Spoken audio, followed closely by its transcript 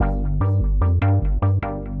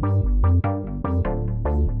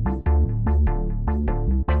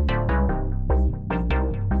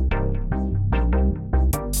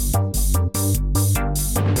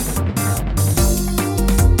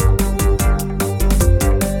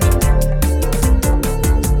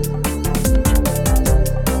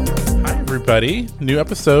everybody. New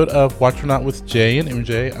episode of Watch or Not with Jay and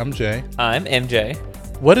MJ. I'm Jay. I'm MJ.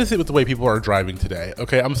 What is it with the way people are driving today?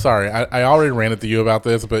 Okay, I'm sorry. I already ranted to you about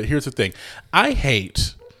this, but here's the thing. I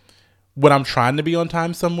hate when I'm trying to be on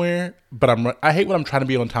time somewhere, but I hate when I'm trying to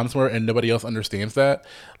be on time somewhere and nobody else understands that.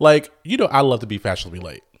 Like, I love to be fashionably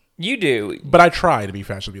late. You do. But I try to be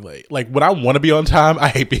fashionably late. Like, when I want to be on time, I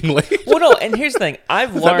hate being late. Well, no, and here's the thing.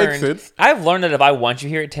 I've Does that make sense? I've learned that if I want you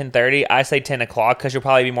here at 10:30, I say 10 o'clock because you'll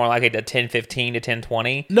probably be more likely to 10:15 to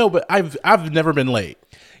 10:20. No, but I've never been late.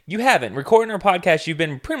 You haven't. Recording our podcast, you've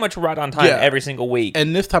been pretty much right on time every single week.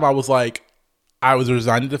 And this time I was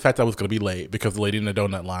resigned to the fact that I was going to be late because the lady in the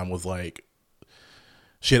donut line was like,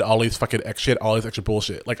 she had all these extra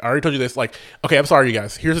bullshit. Like, I already told you this. Like, okay, I'm sorry, you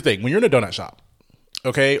guys. Here's the thing. When you're in a donut shop,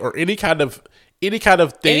 okay, or any kind of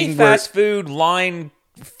thing, any fast food line,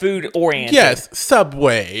 food oriented. Yes,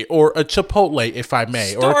 Subway or a Chipotle, if I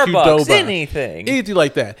may, Starbucks, or a Qdoba, anything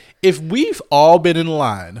like that. If we've all been in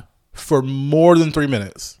line for more than 3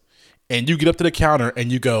 minutes, and you get up to the counter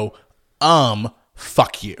and you go,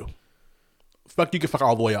 fuck you. Fuck you, can fuck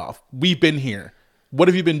all the way off. We've been here. What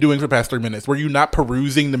have you been doing for the past 3 minutes? Were you not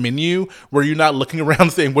perusing the menu? Were you not looking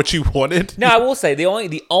around saying what you wanted? No, I will say the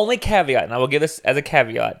only caveat, and I will give this as a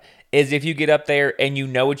caveat, is if you get up there and you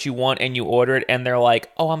know what you want and you order it and they're like,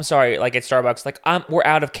 oh, I'm sorry, like at Starbucks, like we're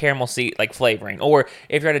out of caramel seed like flavoring. Or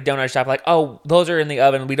if you're at a donut shop, like, oh, those are in the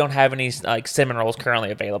oven. We don't have any like cinnamon rolls currently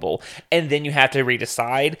available. And then you have to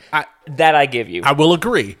redecide. That I give you. I will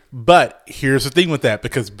agree. But here's the thing with that,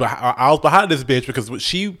 because I was behind this bitch because when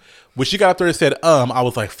she got up there and said, I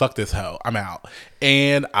was like, fuck this hoe, I'm out.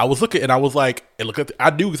 And I was looking and I was like,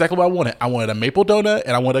 I knew exactly what I wanted. I wanted a maple donut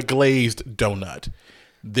and I wanted a glazed donut.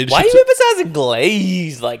 Why are you emphasizing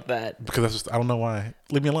glaze like that? Because that's just, I don't know why.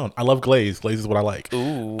 Leave me alone. I love glaze. Glaze is what I like.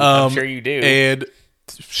 Ooh, I'm sure you do. And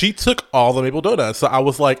she took all the maple donuts. So I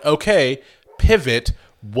was like, okay, pivot.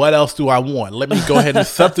 What else do I want? Let me go ahead and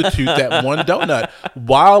substitute that one donut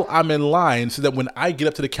while I'm in line so that when I get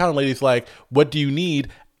up to the counter, lady's like, what do you need?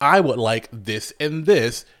 I would like this and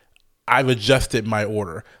this. I've adjusted my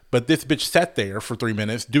order. But this bitch sat there for 3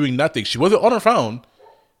 minutes doing nothing. She wasn't on her phone.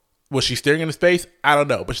 Was she staring into space? I don't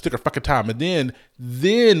know. But she took her fucking time. And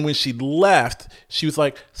then when she left, she was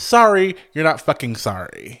like, sorry, you're not fucking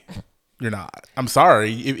sorry. You're not. I'm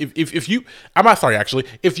sorry. If you, I'm not sorry, actually.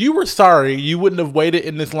 If you were sorry, you wouldn't have waited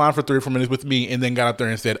in this line for 3 or 4 minutes with me and then got up there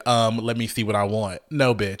and said, let me see what I want.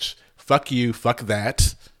 No, bitch. Fuck you. Fuck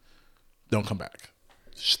that. Don't come back.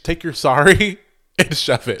 Just take your sorry and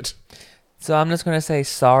shove it. So I'm just going to say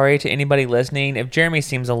sorry to anybody listening. If Jeremy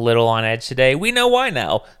seems a little on edge today, we know why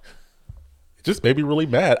now. It just made me really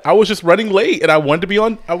mad. I was just running late and I wanted to be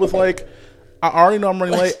on. I was like, I already know I'm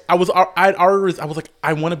running late. I was like,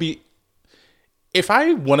 I want to be. If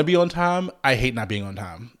I want to be on time, I hate not being on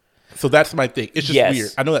time. So that's my thing. It's just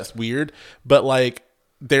weird. I know that's weird, but like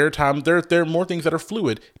there are more things that are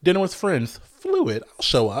fluid. Dinner with friends, fluid. I'll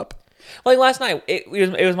show up. Like last night, it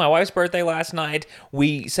was my wife's birthday last night.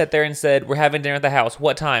 We sat there and said, we're having dinner at the house.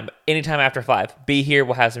 What time? Anytime after 5. Be here.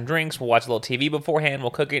 We'll have some drinks. We'll watch a little TV beforehand.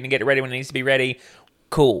 We'll cook it and get it ready when it needs to be ready.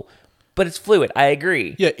 Cool. But it's fluid. I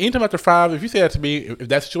agree. Yeah, anytime after 5. If you say that to me, if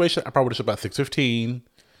that situation, I probably would have about 6:15.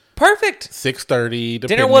 Perfect. 6:30.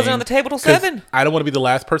 Dinner wasn't on the table till 7. I don't want to be the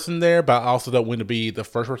last person there, but I also don't want to be the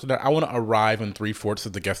first person there. I want to arrive when 3/4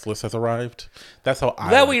 of the guest list has arrived. That's how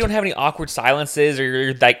I. That way you don't have any awkward silences, or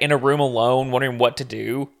you're like in a room alone wondering what to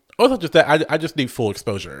do. Oh, it's not just that. I just need full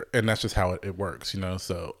exposure, and that's just how it works,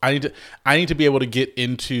 So I need to be able to get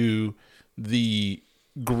into the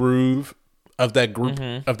groove of that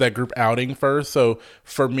group outing first. So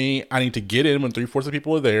for me, I need to get in when 3/4 of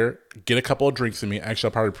people are there, get a couple of drinks in me. Actually,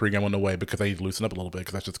 I'll probably pregame on the way because I need to loosen up a little bit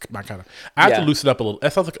because that's just my kind of. I have to loosen up a little.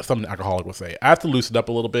 That sounds like something an alcoholic would say. I have to loosen up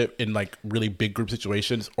a little bit in like really big group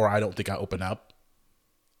situations, or I don't think I open up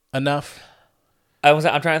enough. I'm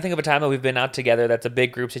trying to think of a time that we've been out together that's a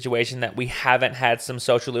big group situation that we haven't had some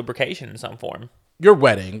social lubrication in some form. Your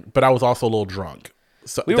wedding, but I was also a little drunk.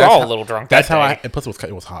 So we were all a little drunk. That's how and plus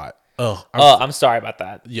it was hot. I'm sorry about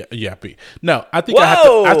that. Yeah. No, I think I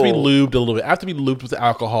have to be lubed a little bit. I have to be lubed with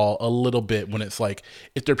alcohol a little bit when it's like,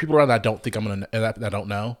 if there are people around that I don't think I'm gonna, that I don't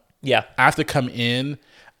know. Yeah, I have to come in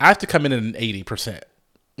at an 80%.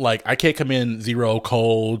 Like I can't come in 0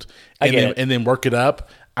 cold and then work it up.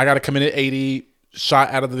 I got to come in at 80, shot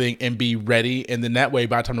out of the thing, and be ready. And then that way,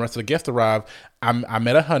 by the time the rest of the guests arrive, I'm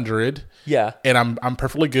at 100. Yeah, and I'm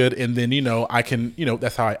perfectly good. And then I can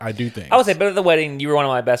that's how I do things. I would say, but at the wedding, you were one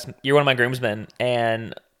of my groomsmen,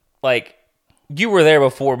 and like you were there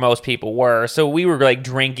before most people were. So we were like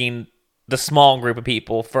drinking the small group of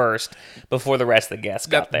people first before the rest of the guests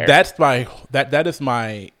got there. That is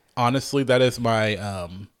my Honestly, that is my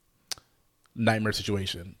nightmare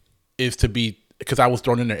situation. Is to be because I was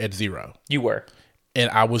thrown in there at 0. You were. And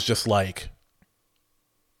I was just like,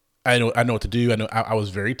 I know what to do. I was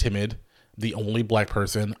very timid, the only black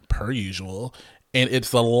person per usual, and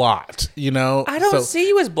it's a lot, I don't see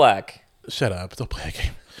you as black. Shut up! Don't play a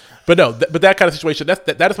game. But no, but that kind of situation.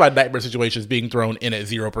 That is my nightmare situation, is being thrown in at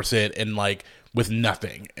 0% and like with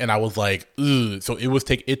nothing. And I was like, ugh. So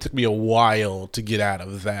it took me a while to get out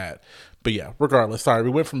of that. But yeah, regardless, sorry,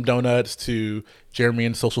 we went from donuts to Jeremy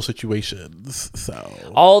and social situations.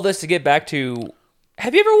 So all this to get back to,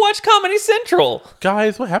 have you ever watched Comedy Central?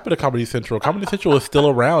 Guys, what happened to Comedy Central? Comedy Central is still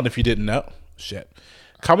around if you didn't know. Shit.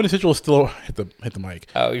 Comedy Central is still hit the mic.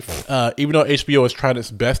 Oh, even though HBO is trying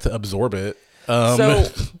its best to absorb it.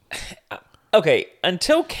 Okay,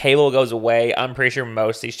 until cable goes away, I'm pretty sure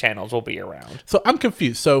most of these channels will be around. So I'm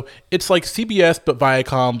confused. So it's like CBS but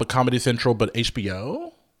Viacom but Comedy Central but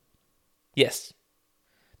HBO? Yes.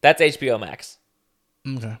 That's HBO Max.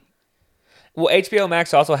 Okay. Well, HBO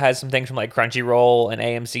Max also has some things from like Crunchyroll and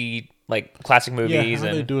AMC, like classic movies. Yeah,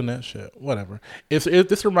 how are they doing that shit? Whatever.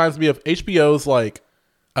 This reminds me of HBO's like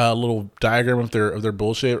little diagram of their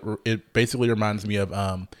bullshit. It basically reminds me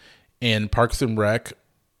of in Parks and Rec.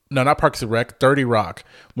 No, not Parks and Rec. 30 Rock,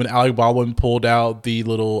 when Alec Baldwin pulled out the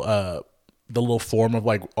little form of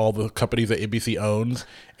like all the companies that NBC owns,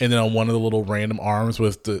 and then on one of the little random arms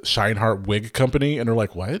was the Shineheart Wig Company, and they're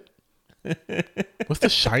like, what? What's the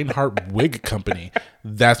Shineheart Wig Company?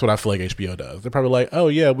 That's what I feel like HBO does. They're probably like, oh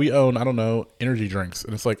yeah, we own, I don't know, energy drinks.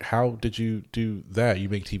 And it's like, how did you do that? You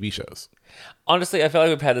make TV shows. Honestly, I feel like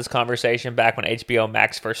we've had this conversation back when HBO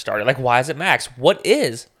Max first started. Like, why is it Max? What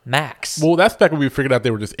is Max? Well, that's back when we figured out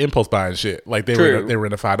they were just impulse buying shit. Like they were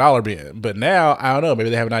in a $5 bin. But now, I don't know,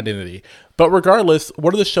 maybe they have an identity. But regardless,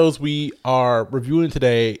 one of the shows we are reviewing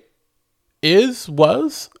today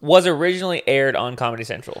was originally aired on Comedy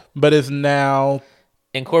Central, but is now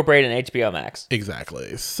incorporated in HBO Max.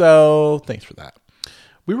 Exactly. So thanks for that.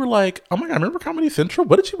 We were like, oh my God, remember Comedy Central?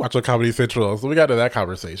 What did you watch on Comedy Central? So we got to that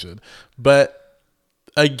conversation. But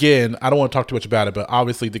again, I don't want to talk too much about it, but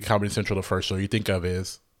obviously the Comedy Central, the first show you think of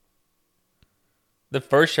is? The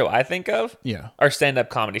first show I think of? Yeah. Are stand-up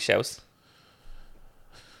comedy shows.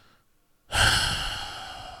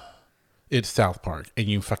 It's South Park, and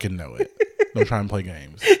you fucking know it. Don't try and play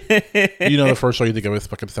games. You know the first show you think of is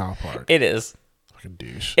fucking South Park. It is. Fucking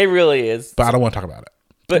douche. It really is. But I don't want to talk about it.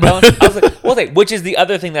 But I was like, well, which is the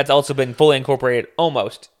other thing that's also been fully incorporated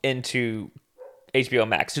almost into HBO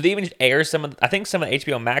Max. Do they even air I think some of the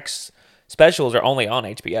HBO Max specials are only on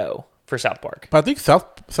HBO for South Park. But I think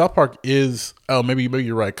South Park is, maybe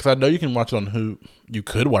you're right. Because I know you can watch it on Hulu. You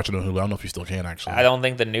could watch it on Hulu. I don't know if you still can, actually. I don't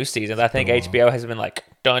think the new seasons. I think HBO has been like,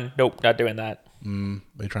 done. Nope, not doing that.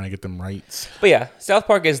 They're trying to get them rights. But yeah, South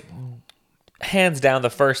Park is hands down the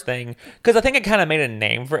first thing, because I think it kind of made a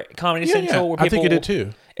name for Comedy Central. Where people, I think it did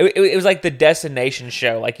too. It was like the destination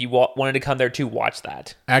show. Like you wanted to come there to watch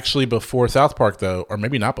that. Actually, before South Park though, or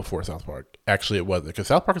maybe not before South Park. Actually, it wasn't, because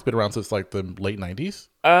South Park has been around since like the late 90s.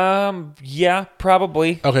 Yeah,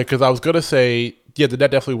 probably. Okay, because I was gonna say, yeah, that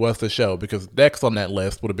definitely was the show, because next on that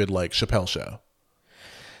list would have been like Chappelle Show.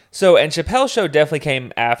 So, and Chappelle Show definitely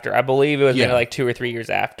came after. I believe it was maybe like 2 or 3 years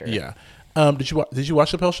after. Yeah. Did you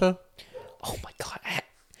watch Chappelle Show? Oh my God.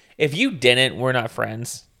 If you didn't, we're not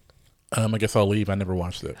friends. I guess I'll leave. I never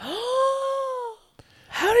watched it.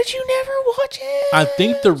 How did you never watch it? I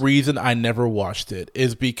think the reason I never watched it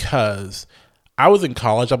is because I was in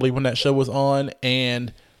college, I believe, when that show was on,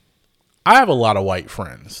 and I have a lot of white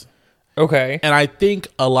friends. Okay. And I think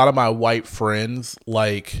a lot of my white friends,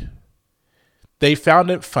 like, they found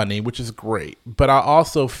it funny, which is great. But I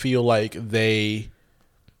also feel like I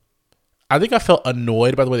felt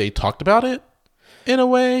annoyed by the way they talked about it in a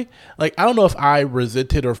way. Like, I don't know if I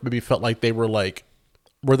resented or if maybe felt like they were like,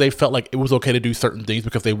 where they felt like it was okay to do certain things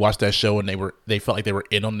because they watched that show and they felt like they were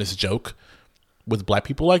in on this joke with black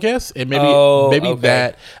people, I guess. And maybe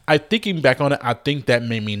that, thinking back on it, I think that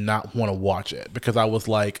made me not want to watch it, because I was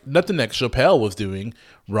like, nothing that Chappelle was doing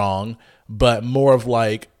wrong, but more of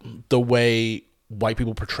like the way white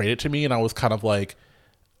people portrayed it to me. And I was kind of like,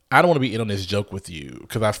 I don't want to be in on this joke with you,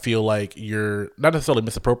 because I feel like you're not necessarily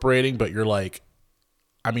misappropriating, but you're like,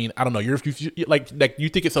 I mean, I don't know. You like you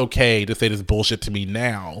think it's okay to say this bullshit to me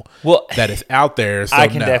now, well, that it's out there. So I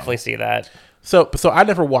can definitely see that. So I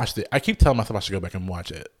never watched it. I keep telling myself I should go back and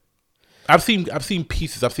watch it. I've seen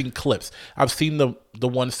pieces. I've seen clips. I've seen the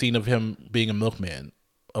one scene of him being a milkman,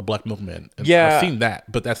 a black milkman. Yeah, I've seen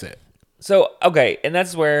that, but that's it. So okay, and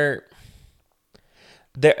that's where.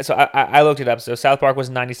 So I looked it up. So South Park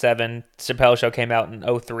was 97. Chappelle Show came out in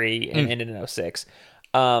 03 and ended in 06.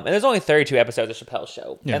 And there's only 32 episodes of Chappelle's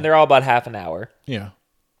Show, Yeah. and they're all about half an hour. Yeah.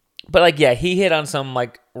 But like, yeah, he hit on some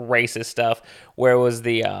like racist stuff where it was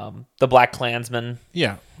the Black Klansman.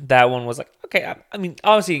 Yeah. That one was like, okay, I mean,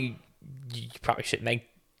 obviously you probably shouldn't make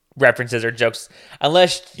references or jokes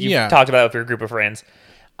unless you talked about it with your group of friends.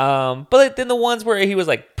 But like, then the ones where he was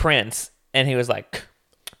like Prince and he was like,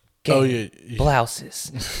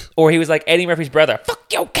 blouses. Or he was like Eddie Murphy's brother, fuck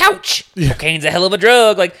your couch. Cocaine's a hell of a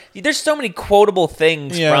drug. Like, there's so many quotable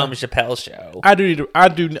things from Chappelle's Show. I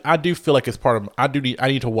do feel like it's part of. I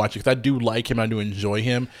need to watch it because I do like him. I do enjoy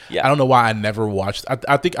him. Yeah. I don't know why I never watched. I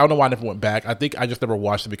don't know why I never went back. I think I just never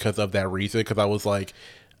watched it because of that reason. Because I was like,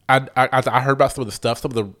 I heard about some of the stuff,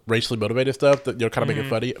 some of the racially motivated stuff that you're kind of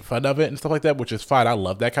making fun of it and stuff like that, which is fine. I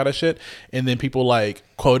love that kind of shit. And then people like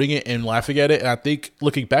quoting it and laughing at it. And I think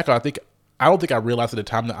looking back, I don't think I realized at the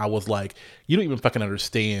time that I was like, you don't even fucking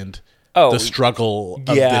understand the struggle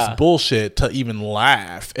of this bullshit to even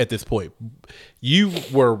laugh at this point. You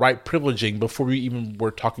were white privileging before we even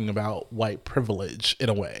were talking about white privilege in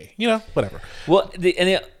a way, whatever. Well,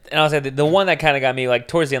 and I'll say the one that kind of got me like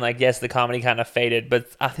towards the end, like, yes, the comedy kind of faded, but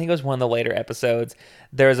I think it was one of the later episodes.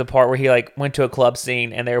 There was a part where he like went to a club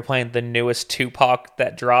scene and they were playing the newest Tupac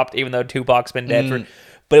that dropped, even though Tupac's been dead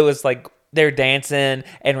but it was like, they're dancing,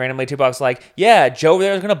 and randomly Tupac's like, yeah, Joe over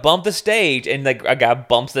there is going to bump the stage. And like a guy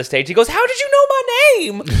bumps the stage. He goes, how did you know my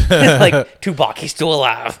name? And like, Tupac, he's still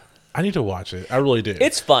alive. I need to watch it. I really do.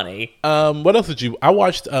 It's funny. What else did you... I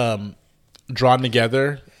watched Drawn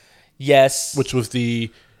Together. Yes. Which was the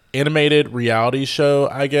animated reality show,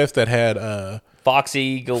 I guess, that had...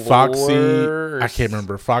 Foxy Galore. Foxy... I can't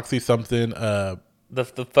remember. Foxy something. The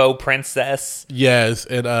faux princess. Yes,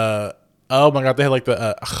 and... oh my god, they had like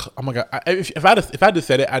the oh my god! If I just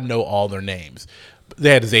said it, I know all their names.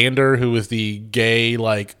 They had Xander, who was the gay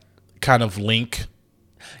like kind of Link,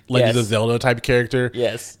 Legend of Zelda type character.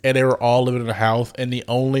 Yes, and they were all living in a house. And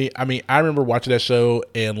I remember watching that show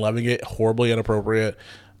and loving it, horribly inappropriate.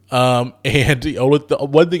 And the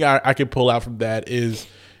one thing I can pull out from that is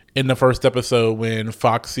in the first episode when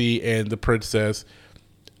Foxy and the princess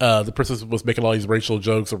was making all these racial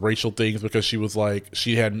jokes of racial things because she was like,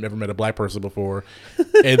 she had never met a black person before.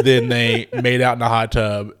 And then they made out in a hot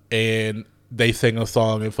tub and they sang a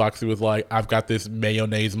song and Foxy was like, I've got this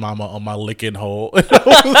mayonnaise mama on my licking hole. And,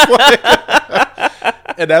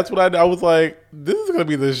 and that's what I was like, this is going to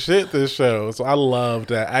be the shit, this show. So I loved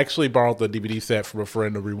that. I actually borrowed the DVD set from a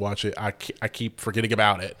friend to rewatch it. I keep forgetting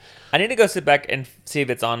about it. I need to go sit back and see if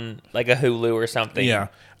it's on like a Hulu or something. Yeah.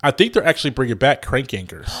 I think they're actually bringing back Crank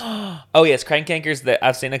Anchors. Oh, yes. Crank Anchors. That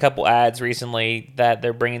I've seen a couple ads recently that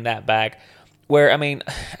they're bringing that back. Where, I mean,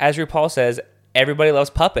 as RuPaul says, everybody loves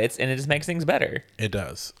puppets, and it just makes things better. It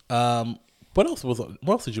does. What else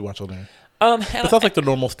did you watch on there? Besides like the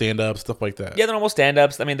normal stand-ups, stuff like that. Yeah, the normal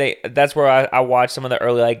stand-ups. I mean, that's where I watched some of the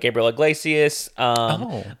early, like, Gabriel Iglesias.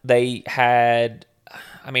 They had,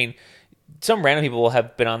 I mean, some random people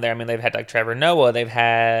have been on there. I mean, they've had, like, Trevor Noah. They've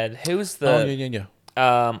had, who's the... Oh, yeah.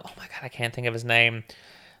 Oh my god, I can't think of his name.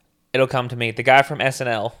 It'll come to me. The guy from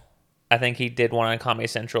SNL. I think he did one on Comedy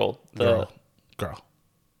Central. Girl.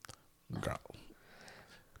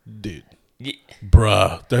 Dude. Yeah.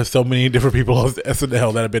 Bruh. There's so many different people on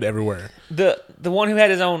SNL that have been everywhere. The one who had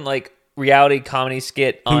his own like reality comedy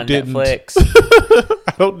skit on Netflix.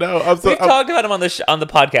 I don't know. We've talked about him on the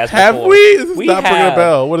podcast have before. We? This is not ringing a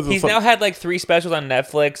bell. What is this? He's now had like 3 specials on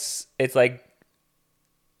Netflix. It's like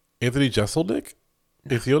Anthony Jeselnik?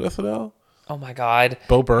 Is he on SNL? Oh my god.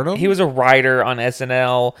 Bo Burnham? He was a writer on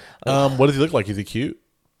SNL. What does he look like? Is he cute?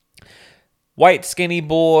 White skinny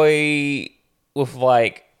boy with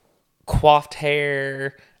like coiffed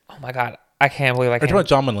hair. Oh my god. I can't believe I can't. Are you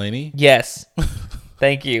talking about John Mulaney? Yes.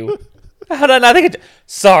 Thank you. How did I not think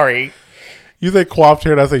sorry. You say coiffed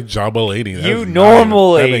hair and I say John Mulaney.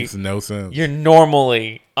 That makes no sense. You're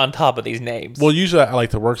normally on top of these names. Well, usually I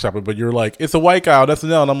like to workshop it, but you're like, it's a white guy on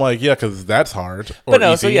SNL, and I'm like, yeah, because that's hard. But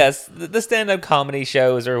no, easy. So yes, the stand-up comedy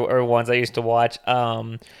shows are ones I used to watch.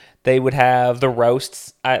 They would have the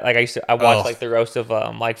roasts. I watched like the roast of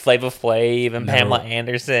like Flava Flav and Pamela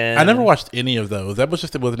Anderson. I never watched any of those. That was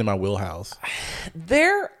just, it wasn't in my wheelhouse.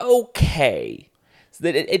 They're okay.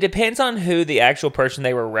 It depends on who the actual person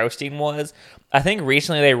they were roasting was. I think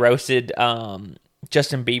recently they roasted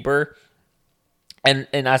Justin Bieber. And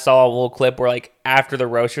I saw a little clip where, like, after the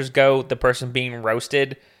roasters go, the person being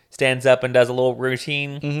roasted stands up and does a little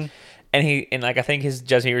routine. Mm-hmm. and like I think his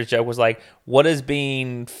Justin Bieber's joke was like, what does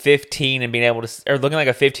being 15 and being able to, or looking like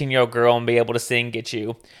a 15-year-old girl and be able to sing get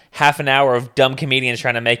you? Half an hour of dumb comedians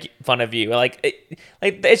trying to make fun of you. Like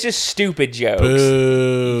it's just stupid jokes.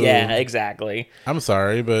 Boo. Yeah, exactly. I'm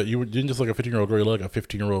sorry, but you didn't just look like a 15-year-old girl. You look like a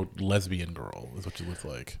 15-year-old lesbian girl. Is what you look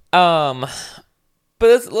like. But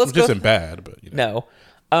let's Which go. isn't bad, but you know.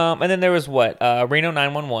 No. And then there was what? Reno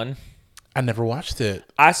 911. I never watched it.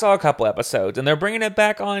 I saw a couple episodes, and they're bringing it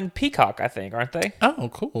back on Peacock, I think, aren't they? Oh,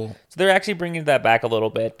 cool. So they're actually bringing that back a little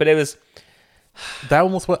bit, but it was. That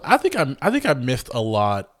one was what I think. I missed a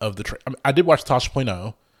lot of the. I did watch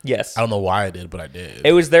Tosh.0. Yes. I don't know why I did, but I did.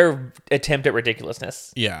 It was their attempt at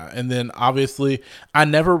ridiculousness. Yeah, and then obviously, I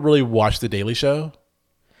never really watched The Daily Show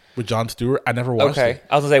with Jon Stewart. I never watched it.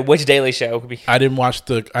 I was gonna say, which Daily Show could be? I didn't watch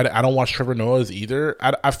I don't watch Trevor Noah's either.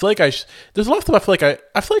 I feel like there's a lot of stuff I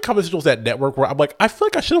feel like Comedy Central's that network where I'm like, I feel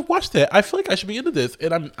like I should have watched that. I feel like I should be into this,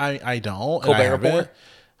 and I don't. Colbert Report?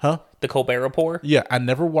 Huh? The Colbert Report? Yeah, I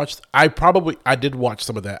never watched. I did watch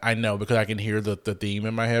some of that. I know because I can hear the theme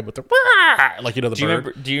in my head with the like the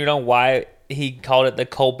bird. Do you know why he called it the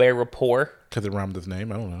Colbert Report? Because it rhymed with his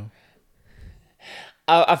name. I don't know.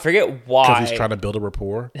 I forget why. Because he's trying to build a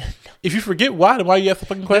rapport. If you forget why, then why you ask the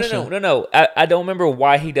fucking question? No. I don't remember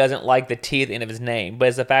why he doesn't like the T at the end of his name, but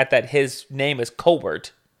it's the fact that his name is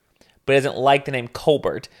Colbert, but he doesn't like the name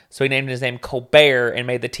Colbert, so he named his name Colbert and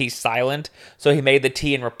made the T silent. So he made the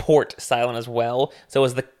T in report silent as well. So it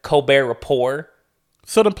was the Colbert Report.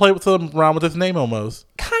 So then play with some around with his name almost.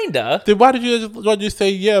 Kinda. Then why did you say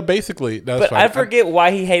yeah? Basically, but fine. I forget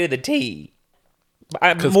why he hated the T.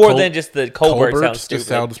 More than just the Colbert sounds stupid. Just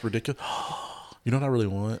sounds ridiculous. You know what I really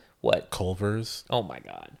want? What? Culver's. Oh my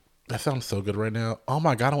god. That sounds so good right now. Oh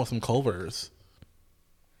my god, I want some Culver's.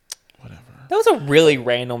 Whatever. That was a really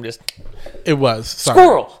random It was. Sorry.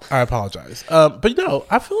 Squirrel. I apologize. But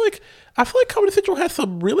I feel like Comedy Central has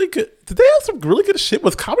some really good. Did they have some really good shit?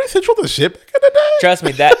 Was Comedy Central the shit back in the day? Trust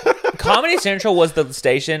me, that Comedy Central was the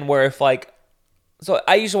station where if like. So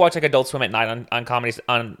I used to watch like Adult Swim at night on comedies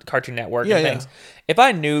on Cartoon Network and things. Yeah. If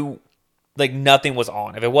I knew like nothing was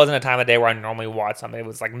on, if it wasn't a time of day where I normally watch something, it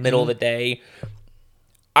was like middle of the day,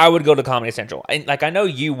 I would go to Comedy Central. And like I know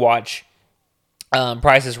you watch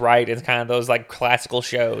Price is Right and kind of those like classical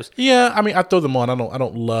shows. Yeah, I mean I throw them on. I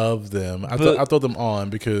don't love them. I throw them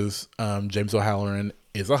on because James O'Halloran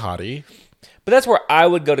is a hottie. But that's where I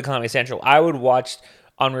would go to Comedy Central. I would watch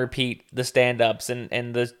on repeat the stand-ups and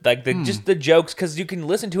the like the just the jokes because you can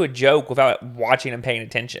listen to a joke without watching and paying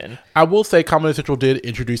attention. I will say Comedy Central did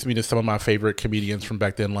introduce me to some of my favorite comedians from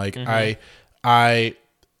back then. Like I'm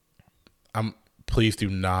please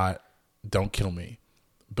don't kill me,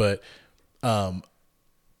 but I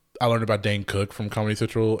learned about Dane Cook from Comedy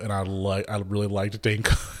Central, and I really liked Dane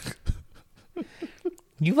Cook.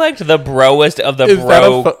 You liked the broest of the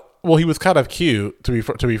bro. Well, he was kind of cute, to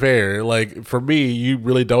be fair. Like, for me, you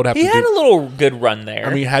really don't have to. He had a little good run there.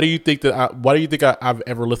 I mean, why do you think I've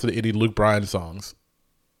ever listened to any Luke Bryan songs?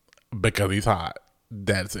 Because he's hot.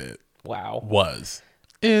 That's it. Wow. Was.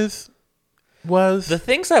 The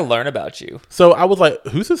things I learn about you. So I was like,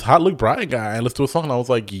 who's this hot Luke Bryan guy? And listened to a song, and I was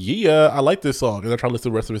like, yeah, I like this song. And I tried to listen to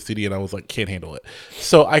the rest of his CD, and I was like, can't handle it.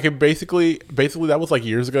 So I can basically, that was like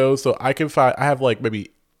years ago. So I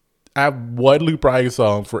have one Luke Bryan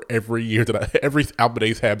song for every year every album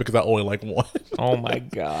he's had because I only like one. Oh my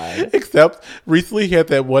god! Except recently he had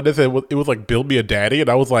that one that said it was like "Build Me a Daddy," and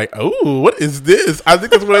I was like, "Oh, what is this?" I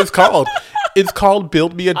think that's what it's called. It's called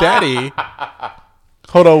 "Build Me a Daddy."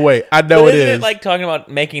 Hold on, wait. I know it is. Isn't it like talking about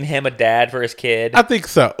making him a dad for his kid? I think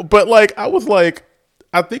so, but like I was like,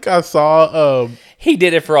 I think I saw. He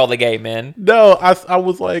did it for all the gay men. No, I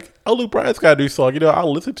was like, oh, Luke Bryan's got a new song.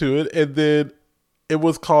 I'll listen to it, and then. It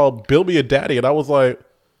was called "Build Me a Daddy," and I was like,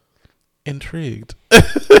 intrigued.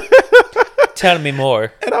 Tell me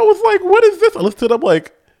more. And I was like, "What is this?" I listened to it. I'm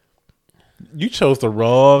like, "You chose the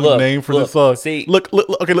wrong name for this song." See, look.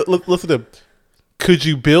 Okay, listen to him. Could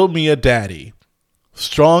you build me a daddy,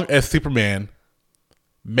 strong as Superman?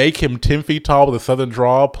 Make him 10 feet tall with a southern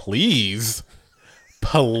drawl, please.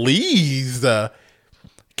 Please.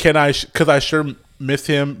 Can I? Because I sure miss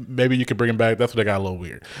him. Maybe you could bring him back. That's what I got a little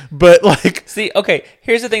weird. But like, see, okay.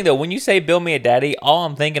 Here's the thing, though. When you say "Build Me a Daddy," all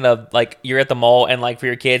I'm thinking of, like, you're at the mall and like for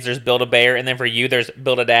your kids, there's Build a Bear, and then for you, there's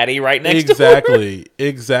Build a Daddy right next to her.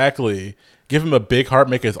 Exactly. Give him a big heart,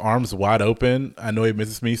 make his arms wide open. I know he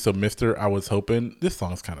misses me, so Mister, I was hoping. This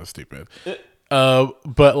song's kind of stupid.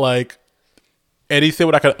 But like, and he said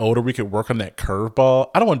when I got older, we could work on that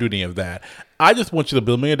curveball. I don't want to do any of that. I just want you to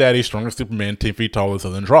build me a daddy, stronger Superman, 10 feet tall with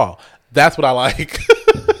southern drawl. That's what I like.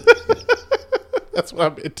 That's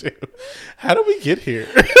what I'm into. How do we get here?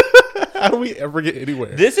 How do we ever get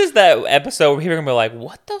anywhere? This is that episode where people are gonna be like,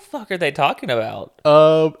 "What the fuck are they talking about?"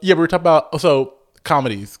 Yeah, we were talking about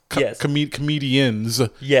comedies, Yes. comedians,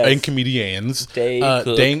 Yes. and comedians. Dane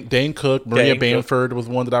Cook. Dane Cook, Maria Dane Bamford was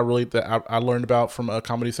one that I learned about from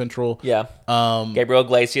Comedy Central. Yeah. Gabriel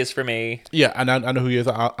Iglesias for me. Yeah, and I know who he is.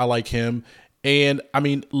 I like him, and I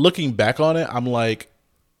mean, looking back on it, I'm like,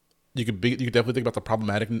 you could definitely think about the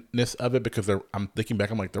problematicness of it because I'm thinking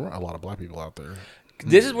back, I'm like, there weren't a lot of black people out there.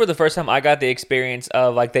 This is where the first time I got the experience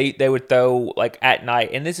of like they would throw like at night,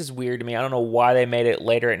 and this is weird to me. I don't know why they made it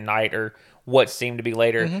later at night or what seemed to be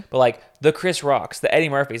later, but like the Chris Rocks, the Eddie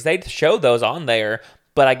Murphys, they showed those on there,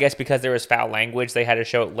 but I guess because there was foul language, they had to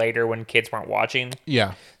show it later when kids weren't watching.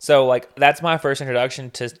 Yeah. So like that's my first introduction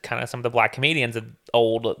to kind of some of the black comedians of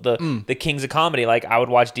old, the kings of comedy. Like I would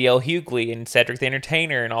watch D.L. Hughley and Cedric the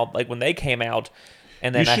Entertainer and all like when they came out,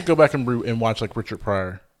 and then you should go back and watch like Richard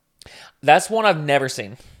Pryor. That's one I've never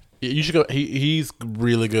seen. You should go. He's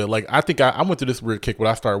really good. Like I think I went through this weird kick when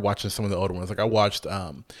I started watching some of the older ones. Like I watched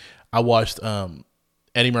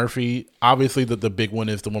Eddie Murphy. Obviously, the big one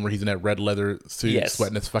is the one where he's in that red leather suit,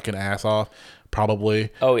 sweating his fucking ass off.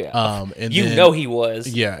 Probably. Oh yeah. And you then, know he was.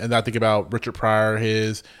 Yeah, and I think about Richard Pryor,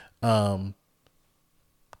 his the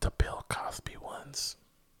Bill Cosby ones.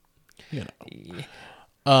 You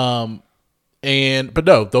know. But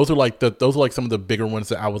no, those are like some of the bigger ones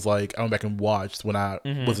that I was like, I went back and watched when I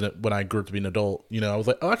when I grew up to be an adult. You know, I was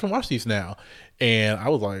like, oh, I can watch these now, and I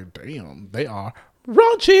was like, damn, they are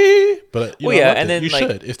raunchy. But and then you like,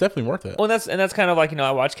 should. It's definitely worth it. Well, that's kind of like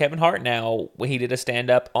I watched Kevin Hart now when he did a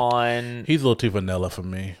stand up on. He's a little too vanilla for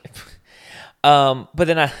me. But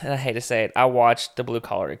then I hate to say it, I watched the Blue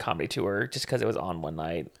Collar Comedy Tour just because it was on one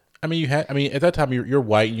night. I mean, at that time you're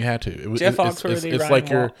white and you had to. Jeff Foxworthy, it's like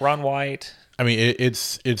Ron White. I mean,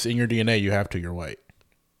 it's in your DNA. You have to. You're white.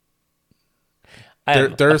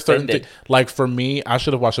 There are certain things. Like for me, I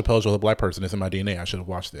should have watched Chappelle's Show with a black person. It's in my DNA. I should have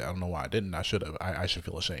watched it. I don't know why I didn't. I should have. I should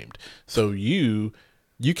feel ashamed. So you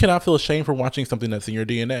cannot feel ashamed for watching something that's in your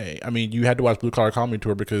DNA. I mean, you had to watch Blue Collar Comedy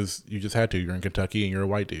Tour because you just had to. You're in Kentucky and you're a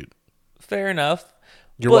white dude. Fair enough.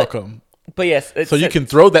 You're welcome. But yes, so you can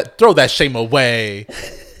throw that shame away.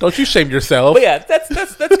 Don't you shame yourself. But yeah, that's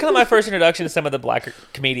kind of my first introduction to some of the black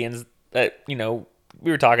comedians that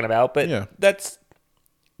we were talking about. But yeah. that's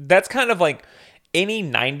kind of like any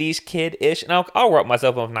 90s kid-ish. And I'll wrap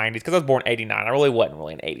myself up with 90s because I was born in 89. I really wasn't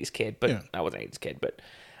really an 80s kid, but I was an 80s kid. But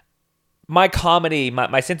my comedy,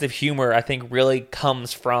 my sense of humor, I think really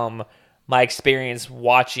comes from my experience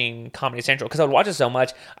watching Comedy Central, because I would watch it so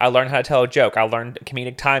much. I learned how to tell a joke. I learned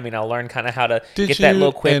comedic timing. I learned kind of how to get that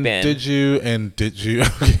little quip in. Did you?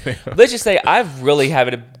 Let's just say I've really had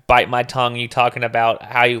to bite my tongue. You talking about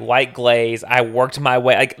how you like glaze. I worked my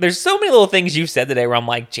way. Like, there's so many little things you've said today where I'm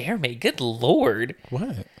like, Jeremy, good Lord.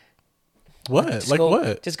 What?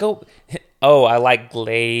 What? Just go. Oh, I like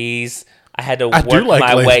glaze. I had to work like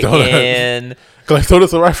my way donuts. in. Glaze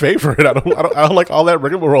donuts are my favorite. I don't like all that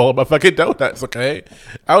rigmarole on my fucking donuts. Okay,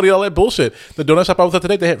 I don't eat all that bullshit. The donut shop I was at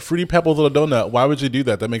today, they had Fruity Pebbles on a donut. Why would you do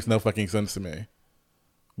that? That makes no fucking sense to me.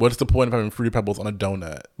 What's the point of having Fruity Pebbles on a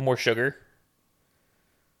donut? More sugar.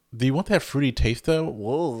 Do you want that fruity taste though?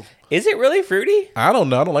 Whoa. Is it really fruity? I don't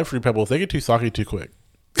know. I don't like Fruity Pebbles. They get too soggy too quick.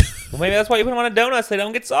 Well, maybe that's why you put them on a donut so they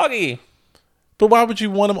don't get soggy. But why would you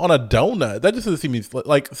want them on a donut? That just doesn't seem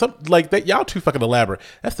like some like that. Y'all too fucking elaborate.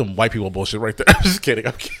 That's some white people bullshit right there. I'm just kidding.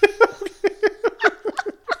 I'm kidding.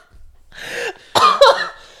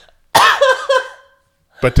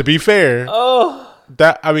 But to be fair,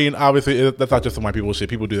 obviously that's not just some white people shit.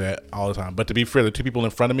 People do that all the time. But to be fair, the two people in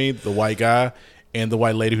front of me, the white guy and the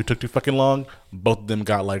white lady who took too fucking long, both of them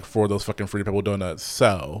got like 4 of those fucking Fruity Pebble donuts.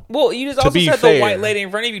 So, well, you just also said the white lady in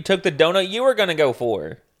front of you took the donut you were gonna go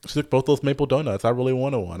for. She took both those maple donuts. I really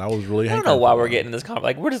wanted one. I was really hankering. I don't know why we're getting this conversation.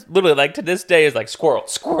 Like, we're just literally like, to this day is like squirrel.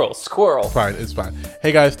 Fine, it's fine.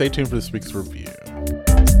 Hey guys, stay tuned for this week's review.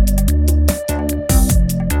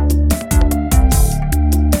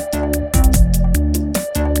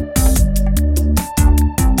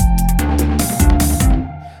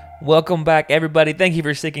 Welcome back, everybody. Thank you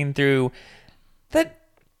for sticking through that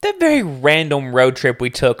very random road trip we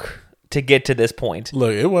took to get to this point.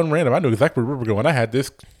 Look, it wasn't random. I knew exactly where we were going. I had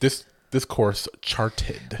this course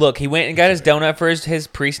charted. Look, he went and got his donut for his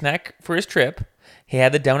pre-snack for his trip. He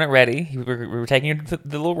had the donut ready. We were taking the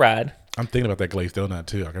little ride. I'm thinking about that glazed donut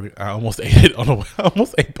too. I almost ate it on the way. I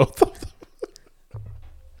almost ate both of them.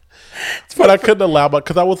 But I couldn't allow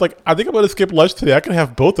because I was like, I think I'm going to skip lunch today. I can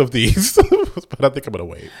have both of these, but I think I'm going to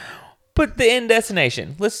wait. But the end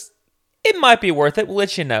destination, it might be worth it. We'll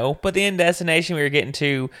let you know. But the end destination we were getting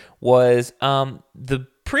to was the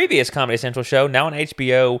previous Comedy Central show, now on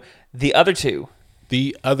HBO, The Other Two.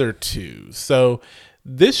 The Other Two. So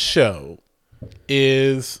this show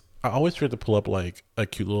is, I always try to pull up like a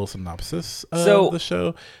cute little synopsis of the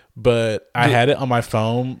show, but I had it on my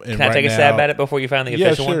phone. And can I take a stab at it before you find the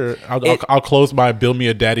official one? Yeah, sure. I'll close my Bill Me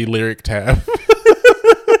a Daddy lyric tab.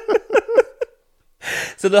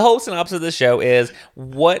 So the whole synopsis of the show is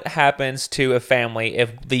what happens to a family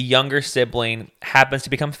if the younger sibling happens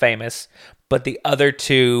to become famous, but the other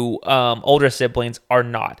two older siblings are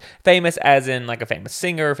not. Famous as in like a famous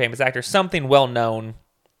singer, famous actor, something well-known,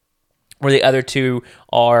 where the other two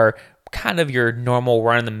are kind of your normal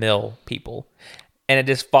run-of-the-mill people. And it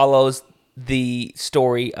just follows the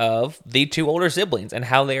story of the two older siblings and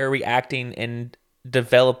how they are reacting and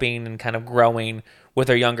developing and kind of growing with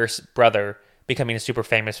their younger brother becoming super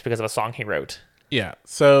famous because of a song he wrote. Yeah.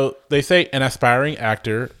 So they say an aspiring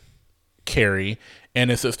actor, Carrie, and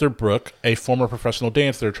his sister Brooke, a former professional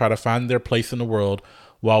dancer, try to find their place in the world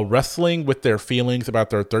while wrestling with their feelings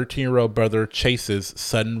about their 13-year-old brother Chase's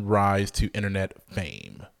sudden rise to internet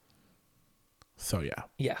fame. So yeah.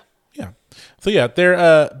 Yeah. Yeah. So yeah,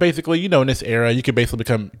 they're basically, in this era, you can basically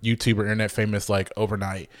become YouTuber, internet famous like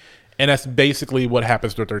overnight. And that's basically what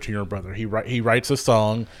happens to a 13-year-old brother. He writes a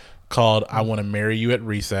song called "I Want to Marry You at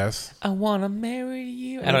Recess." I want to marry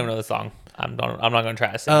you. I don't even know the song. I'm not going to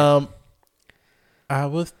try to sing it. I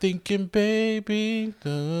was thinking, baby,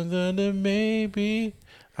 maybe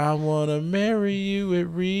I want to marry you at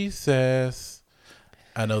recess.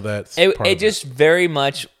 I know that's it just very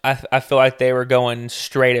much, I feel like they were going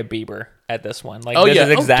straight at Bieber at this one. Like, this is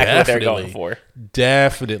exactly what they're going for.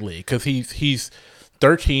 Definitely. Because he's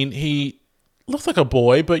 13. He looks like a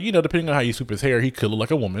boy, but depending on how you swoop his hair, he could look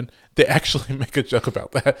like a woman. They actually make a joke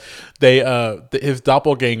about that. His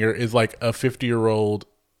doppelganger is like a 50-year-old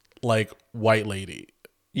like white lady.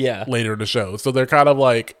 Yeah. Later in the show, so they're kind of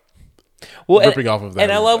like ripping off of that.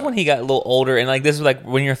 And I love when he got a little older, and like this is like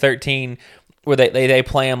when you're 13, where they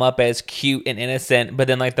play him up as cute and innocent, but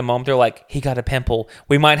then like the moment they're like, he got a pimple,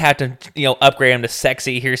 we might have to upgrade him to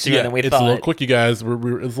sexy here sooner than we thought. It's a little quick, you guys. It's a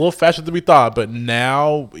little faster than we thought, but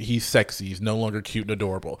now he's sexy. He's no longer cute and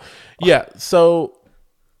adorable. Yeah. So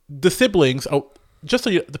the siblings. Oh, just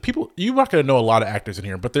so the people, you're not going to know a lot of actors in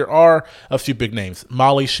here, but there are a few big names.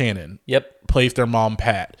 Molly Shannon. Yep. Plays their mom,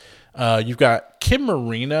 Pat. You've got Kim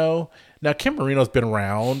Marino. Now, Kim Marino's been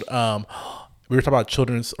around. We were talking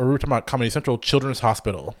about Comedy Central. Children's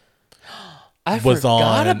Hospital I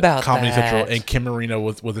forgot about Comedy that. Central, and Kim Marino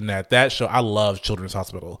was in that show. I love Children's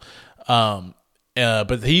Hospital.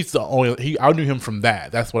 But he's the only, I knew him from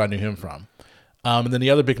that. That's what I knew him from. And then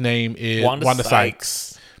the other big name is Wanda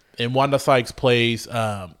Sykes. And Wanda Sykes plays,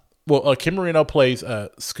 Kim Marino plays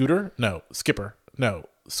Skipper.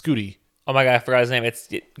 Scooty. Oh my God, I forgot his name.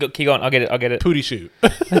 Keep going. I'll get it. Pootie Shoe.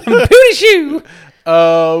 Pootie Shoe.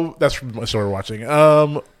 That's from the show we're watching.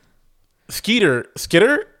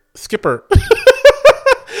 Skipper.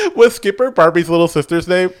 Was Skipper Barbie's little sister's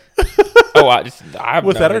name? I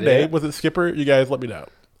was that her name? Was it Skipper? You guys let me know.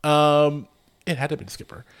 It had to have been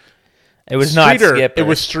Skipper. It was not Skipper. It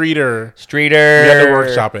was Streeter. We had to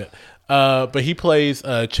workshop it. But he plays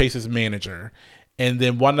Chase's manager, and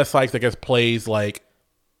then Wanda Sykes, I guess, plays like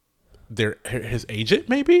his agent,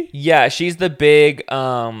 maybe. Yeah, she's the big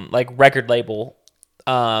like record label,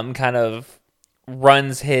 kind of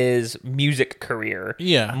runs his music career.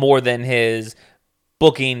 Yeah, more than his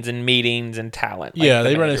bookings and meetings and talent. Like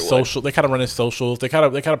they run his social. They kind of run his socials. They kind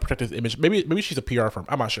of protect his image. Maybe she's a PR firm.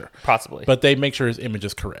 I'm not sure. Possibly, but they make sure his image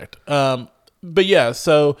is correct. But yeah,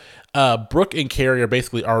 so Brooke and Carrie are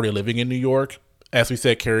basically already living in New York. As we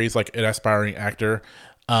said, Carrie's like an aspiring actor,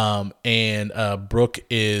 and Brooke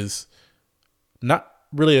is not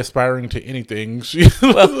really aspiring to anything.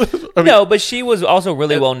 But she was also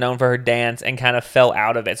really well known for her dance and kind of fell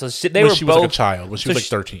out of it. So she was like a child. When she was like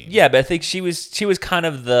 13. Yeah, but I think she was kind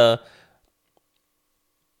of the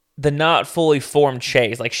not fully formed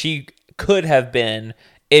Chase. Like she could have been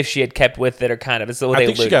if she had kept with it, or kind of. It's what they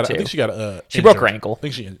alluded to. I think she broke her ankle. I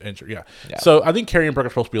think she injured. Yeah. So I think Carrie and Brooke are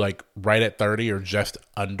supposed to be like right at 30 or just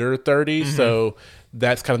under 30. Mm-hmm. So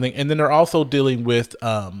that's kind of thing. And then they're also dealing with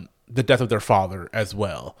the death of their father as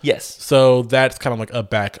well. Yes. So that's kind of like a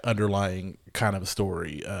back underlying kind of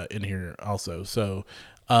story in here also. So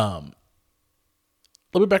a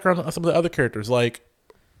little bit background on some of the other characters. Like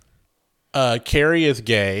Carrie is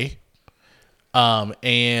gay.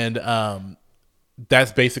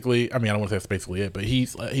 That's basically, I mean, I don't want to say that's basically it, but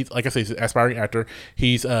he's like I say, he's an aspiring actor.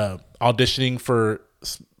 He's auditioning for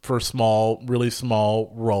really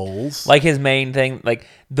small roles. Like his main thing, like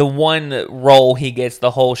the one role he gets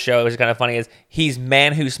the whole show is kind of funny is he's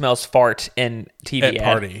man who smells fart in TV at ad.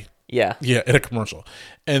 party. Yeah. Yeah, in a commercial.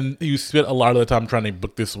 And you spent a lot of the time trying to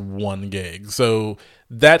book this one gig. So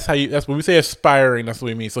that's when we say aspiring, that's what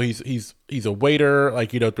we mean. So he's a waiter,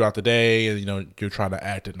 like, throughout the day, and you're trying to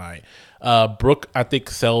act at night. Brooke, I think,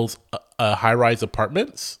 sells high-rise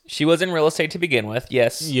apartments. She was in real estate to begin with,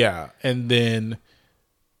 yes. Yeah. And then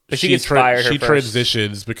but she gets fired. She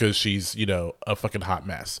transitions because she's, a fucking hot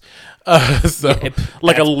mess. So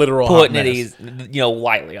like a literal hot mess. Putting it easy,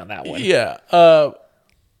 lightly on that one. Yeah. What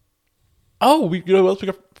else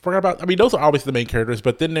we forgot about? I mean, those are obviously the main characters,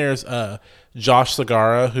 but then there's Josh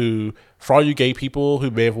Segarra, who, for all you gay people who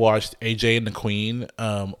may have watched AJ and the Queen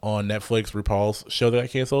on Netflix, RuPaul's show that got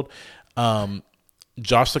canceled,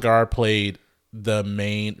 Josh Segarra played the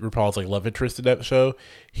main RuPaul's love interest in that show.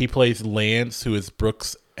 He plays Lance, who is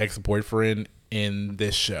Brooke's ex-boyfriend in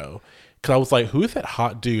this show. Because I was like, who is that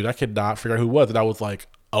hot dude? I could not figure out who it was, and I was like,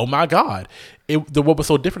 oh my god! What was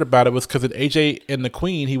so different about it was because in AJ and the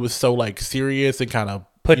Queen, he was so serious and kind of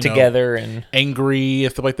put together and angry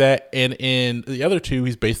and stuff like that. And in the other two,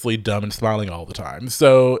 he's basically dumb and smiling all the time.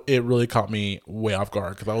 So it really caught me way off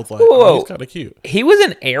guard because I was like, oh, he's kind of cute. He was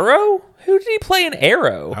in Arrow? Who did he play in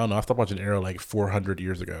Arrow? I don't know. I stopped watching Arrow 400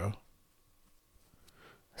 years ago.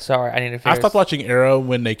 Sorry, I need to figure. I stopped watching Arrow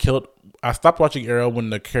when they killed. I stopped watching Arrow when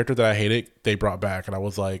the character that I hated they brought back, and I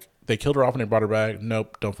was like, they killed her off and they brought her back.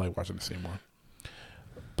 Nope, don't feel like watching this anymore.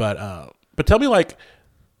 But tell me,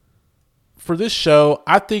 for this show,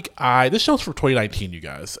 I think this show's from 2019, you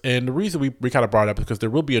guys, and the reason we kind of brought it up is because there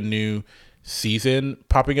will be a new season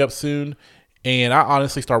popping up soon, and I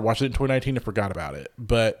honestly started watching it in 2019 and forgot about it.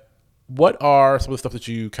 But what are some of the stuff that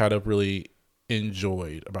you kind of really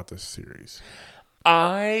enjoyed about this series?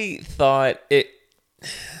 I thought it.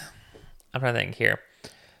 I'm trying to think here.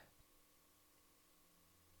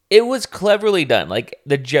 It was cleverly done.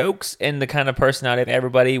 The jokes and the kind of personality of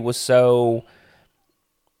everybody was so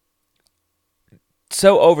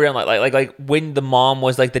overdone. Like when the mom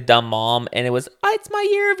was the dumb mom, and it was it's my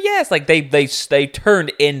year of yes. They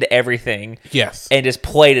turned into everything. Yes, and just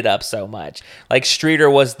played it up so much.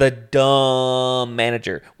 Streeter was the dumb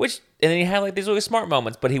manager, and then he had these really smart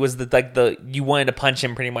moments, but he was the you wanted to punch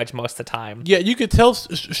him pretty much most of the time. Yeah, you could tell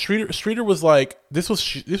Streeter was this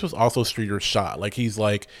was also Streeter's shot. He's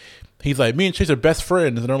like me and Chase are best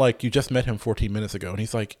friends, and they're like, you just met him 14 minutes ago, and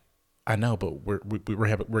he's like, I know, but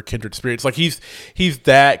we're kindred spirits. He's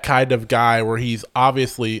that kind of guy where he's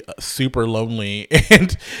obviously super lonely,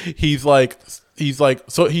 and he's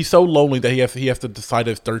so lonely that he has to decide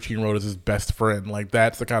his 13-year-old is his best friend.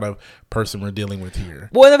 That's the kind of person we're dealing with here.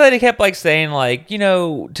 Well, and then he kept saying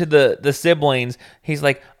to the siblings, he's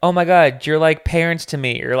like, oh my god, you're like parents to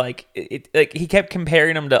me, or he kept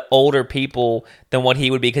comparing them to older people than what he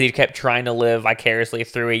would be because he kept trying to live vicariously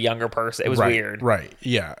through a younger person. It was weird, right?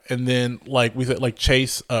 Yeah, and then we said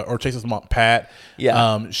Chase or Chase's mom Pat,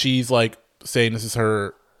 she's saying this is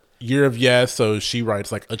her year of yes, so she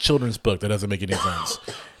writes a children's book that doesn't make any sense,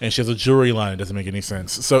 and she has a jewelry line that doesn't make any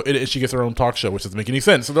sense. So she gets her own talk show, which doesn't make any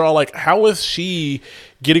sense. So they're all like, how is she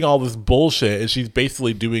getting all this bullshit and she's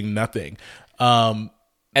basically doing nothing? And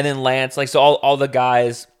then Lance, so all the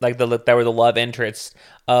guys that were the love interests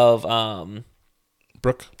of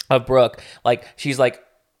Brooke, she's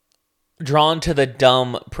drawn to the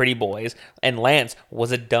dumb pretty boys, and Lance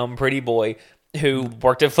was a dumb pretty boy who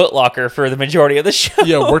worked at Foot Locker for the majority of the show.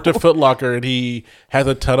 Yeah, worked at Foot Locker, and he has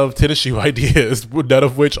a ton of tennis shoe ideas, none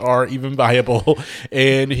of which are even viable.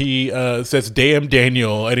 And he says, "Damn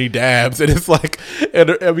Daniel," and he dabs, and it's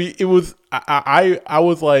and I mean, it was. I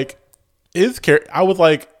was like, I was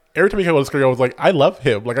like, every time he came on the screen, I was like, I love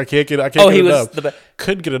him. I can't get enough.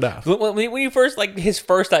 Couldn't get enough. When you first his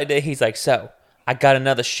first idea, he's like, so I got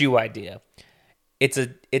another shoe idea. It's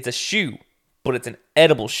a shoe, but it's an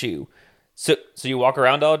edible shoe. So you walk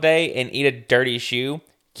around all day and eat a dirty shoe?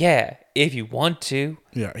 Yeah, if you want to.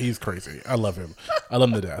 Yeah, he's crazy. I love him. I love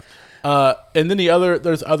him to death. And then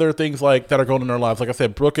there's other things that are going on in her lives. Like I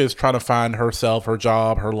said, Brooke is trying to find herself, her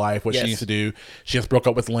job, her life, what she needs to do. She just broke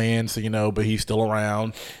up with Lance, but he's still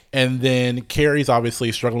around. And then Carrie's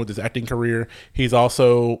obviously struggling with his acting career. He's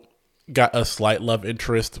also got a slight love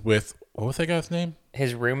interest with, what was that guy's name?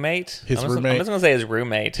 His roommate? I'm just going to say his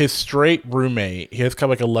roommate. His straight roommate. He has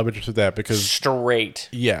kind of a love interest with that because... Straight.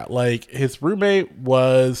 Yeah, his roommate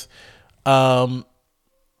was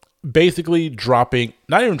basically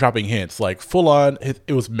not even dropping hints, full on, it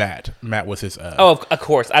was Matt. Matt was his... of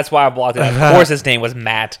course. That's why I blocked it. Of course his name was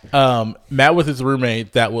Matt. Matt was his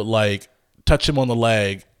roommate that would touch him on the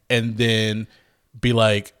leg and then be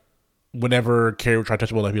like, whenever Carrie would try to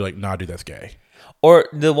touch him, I'd be like, nah, dude, that's gay. Or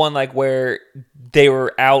the one like where they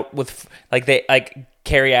were out with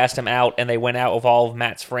Carrie asked him out and they went out with all of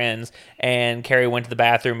Matt's friends and Carrie went to the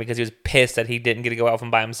bathroom because he was pissed that he didn't get to go out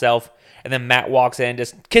from by himself. And then Matt walks in and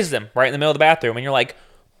just kisses him right in the middle of the bathroom. And you're like,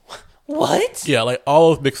 what? Yeah, like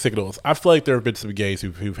all of mixed signals. I feel like there have been some gays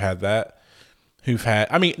who've had that.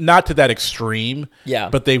 I mean, not to that extreme. Yeah.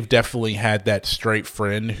 But they've definitely had that straight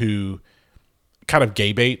friend who kind of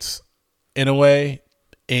gay baits in a way.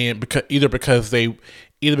 And because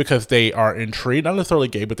they are intrigued, not necessarily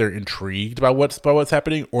gay, but they're intrigued by what's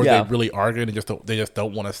happening, or they really are and they just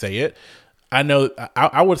don't want to say it. I know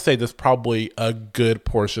I would say there's probably a good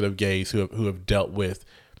portion of gays who have dealt with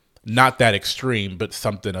not that extreme, but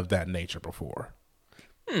something of that nature before.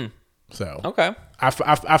 So okay, I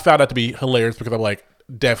found that to be hilarious because I'm like,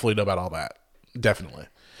 definitely know about all that, definitely.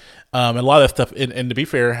 And a lot of that stuff, and to be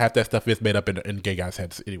fair, half that stuff is made up in gay guys'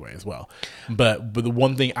 heads anyway as well. But the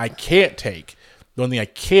one thing I can't take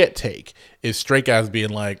is straight guys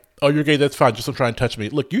being like, oh, you're gay, that's fine, just don't try and touch me.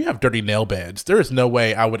 Look, you have dirty nail beds. There is no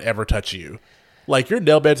way I would ever touch you. Like, your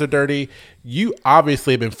nail beds are dirty. You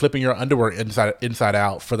obviously have been flipping your underwear inside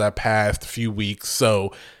out for the past few weeks,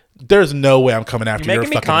 so there's no way I'm coming after you. You're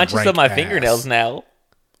making me conscious of my fingernails now.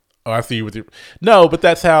 Oh, I see you with your... No, but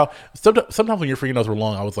that's how... Sometimes when your fingernails were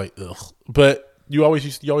long, I was like, ugh. But you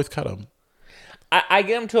always cut them. I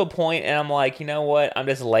get them to a point, and I'm like, you know what? I'm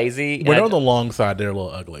just lazy. When they're on the long side, they're a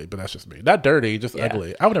little ugly, but that's just me. Not dirty, just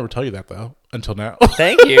ugly. I would never tell you that, though, until now.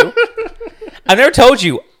 Thank you. I've never told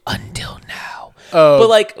you until now. But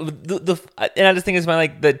like and I just think it's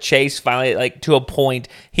like the chase finally, like, to a point,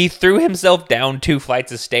 he threw himself down 2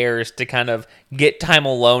 flights of stairs to kind of get time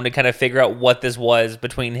alone to kind of figure out what this was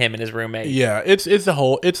between him and his roommate. Yeah, it's a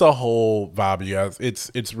whole vibe, you guys.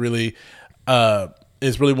 It's really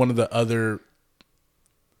one of the other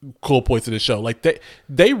cool points of the show. Like,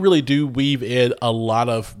 they really do weave in a lot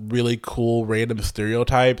of really cool random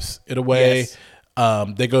stereotypes in a way. Yes.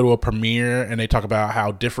 They go to a premiere and they talk about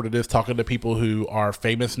how different it is talking to people who are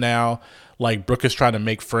famous now. Like, Brooke is trying to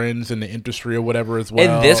make friends in the industry or whatever as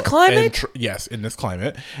well. In this climate? Yes, in this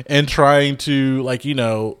climate. And trying to, like, you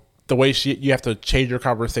know, the way you have to change your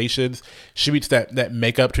conversations. She meets that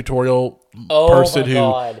makeup tutorial person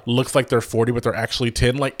who looks like they're 40 but they're actually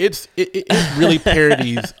 10. Like, it really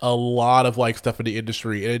parodies a lot of, like, stuff in the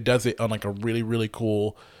industry, and it does it on, like, in a really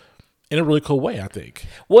cool way, I think.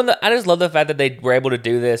 Well, I just love the fact that they were able to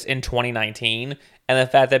do this in 2019, and the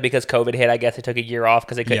fact that because COVID hit, I guess they took a year off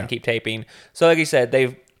because they couldn't keep taping. So, like you said,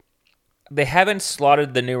 they haven't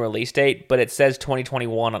slotted the new release date, but it says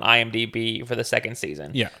 2021 on IMDb for the second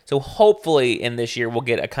season. Yeah. So hopefully in this year we'll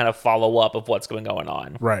get a kind of follow up of what's been going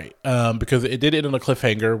on. Right. Because it did end on a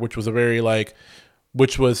cliffhanger, which was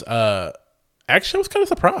actually, I was kind of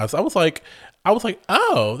surprised. I was like,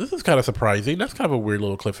 oh, this is kind of surprising. That's kind of a weird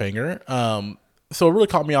little cliffhanger. So it really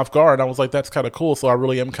caught me off guard. I was like, that's kind of cool. So I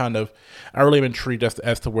really am intrigued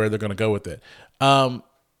as to where they're going to go with it.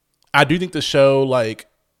 I do think the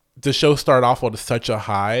show started off on such a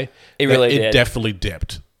high. It really did. It definitely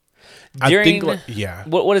dipped.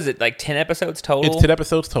 What is it, like 10 episodes total? It's 10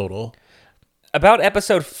 episodes total. About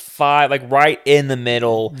episode 5, like right in the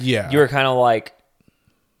middle, you were kind of like,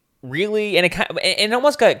 really? And it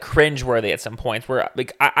almost got cringeworthy at some points where,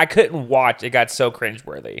 like, I couldn't watch. It got so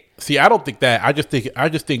cringeworthy. See, I don't think that. I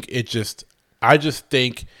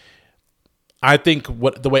think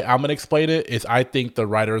what the way I'm gonna explain it is, I think the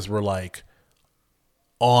writers were like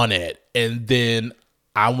on it, and then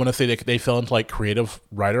I want to say that they fell into like creative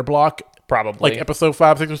writer block. Probably like episode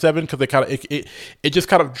 5, 6, or 7, because they kind of it just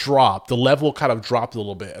kind of dropped. The level kind of dropped a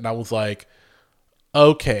little bit, and I was like,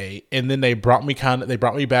 okay. And then they brought me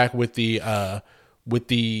back with the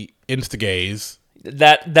Instagays.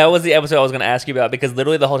 That was the episode I was going to ask you about, because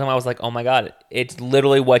literally the whole time I was like, oh my god, it's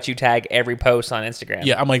literally what you tag every post on Instagram.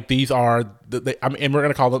 Yeah, I'm like, these are and we're going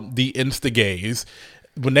to call them the Instagays.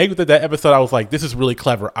 When they did that episode, I was like, this is really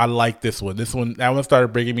clever. I like this one. That one started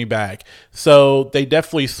bringing me back. So they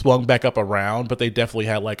definitely swung back up around, but they definitely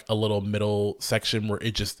had like a little middle section where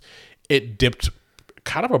it dipped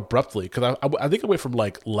kind of abruptly, because I think it went from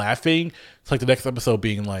like laughing to like the next episode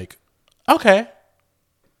being like, okay.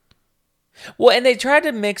 Well, and they tried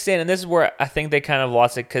to mix in, and this is where I think they kind of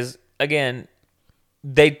lost it, because again,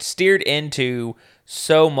 they steered into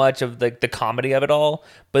so much of the comedy of it all,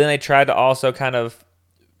 but then they tried to also kind of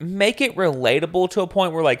make it relatable to a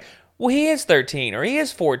point where, like, well, he is 13 or he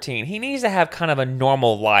is 14. He needs to have kind of a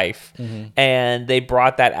normal life. And they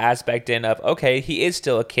brought that aspect in of, okay, he is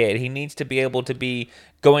still a kid. He needs to be able to be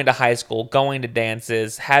going to high school, going to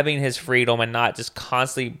dances, having his freedom, and not just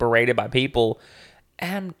constantly berated by people.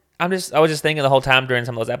 And I was just thinking the whole time during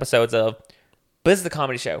some of those episodes of, but this is the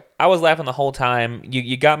comedy show. I was laughing the whole time.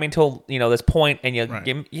 You got me until this point, and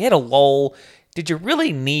you hit a lull. Did you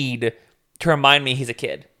really need to remind me he's a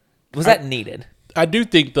kid? Was that needed? I do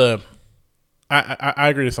think I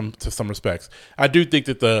agree to some respects. I do think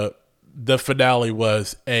that the finale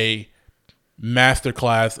was a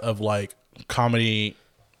masterclass of like comedy,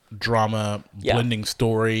 drama, blending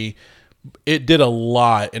story. It did a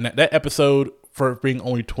lot, and that episode, for being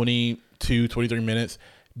only 22, 23 minutes,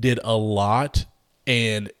 did a lot,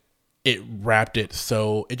 and it wrapped it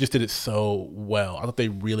it just did it so well. I thought they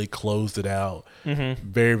really closed it out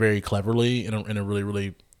very, very cleverly in a really,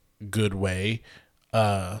 really good way.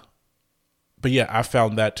 But yeah, I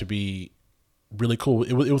found that to be really cool.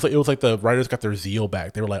 It was like the writers got their zeal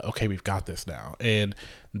back. They were like, okay, we've got this now. And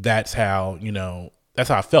that's how, that's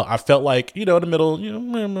how I felt. I felt like, in the middle,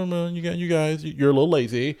 you guys, you're a little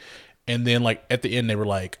lazy. And then like at the end, they were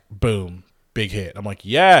like, boom, big hit. I'm like,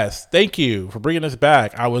 yes, thank you for bringing us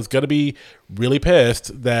back. I was going to be really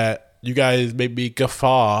pissed that you guys made me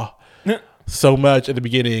guffaw so much at the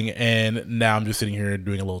beginning. And now I'm just sitting here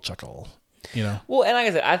doing a little chuckle, Well, and like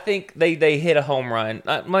I said, I think they hit a home run.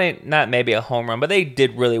 Not maybe a home run, but they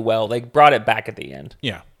did really well. They brought it back at the end.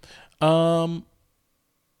 Yeah.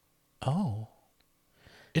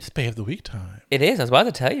 It's Bay of the Week time. It is. I was about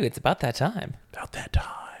to tell you. It's about that time. About that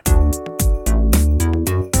time.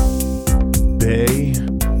 Bay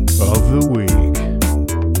of the Week.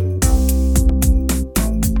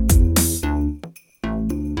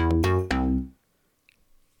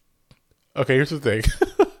 Okay, here's the thing.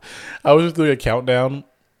 I was just doing a countdown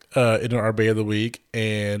in our Bay of the Week,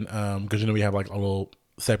 and because we have like a little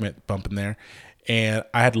segment bump in there, and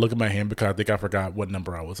I had to look at my hand because I think I forgot what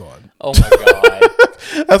number I was on. Oh my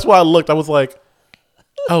god! That's why I looked. I was like,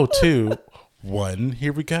 "Oh, 2, 1,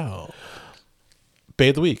 here we go." Bay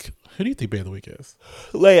of the Week. Who do you think Bay of the Week is?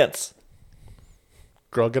 Lance.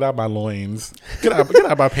 Girl, get out my loins. Get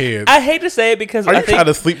out my pants. I hate to say it because I think trying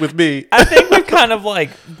to sleep with me? I think we've kind of like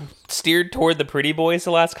steered toward the pretty boys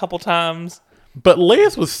the last couple times. But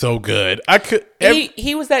Lance was so good.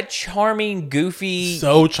 He was that charming, goofy.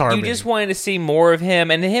 So charming. You just wanted to see more of him.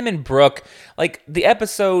 And him and Brooke, like the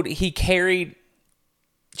episode he carried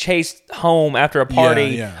Chase home after a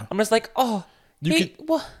party. Yeah. I'm just like, oh,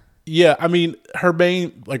 yeah, I mean, her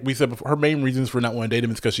main, like we said before, her main reasons for not wanting to date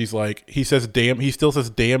him is because she's like, he still says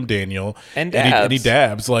damn Daniel. And dabs. He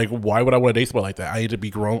dabs. Like, why would I want to date somebody like that? I need to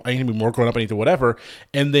be grown. I need to be more grown up. I need to whatever.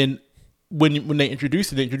 And then when they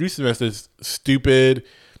introduce him as this stupid,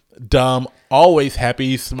 dumb, always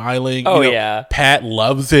happy, smiling. Oh, yeah. Pat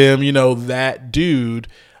loves him, that dude.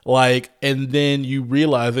 Like, and then you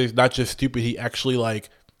realize that he's not just stupid. He actually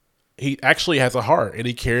has a heart, and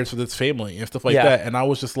he cares for this family and stuff like that. And I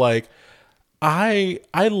was just like, I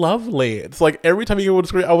love Lance. Like every time he go on the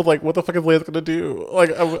screen, I was like, what the fuck is Lance gonna do?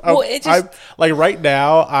 Like, I like right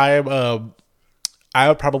now, I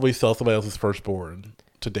would probably sell somebody else's firstborn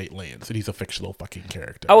to date Lance, and he's a fictional fucking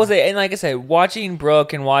character. I was say, and like I said, watching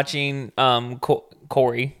Brooke and watching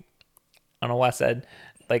Corey. I don't know why I said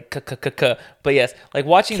like but yes, like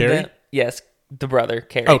watching them. Yes, the brother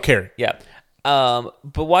Carrie. Oh, Carrie. Yeah.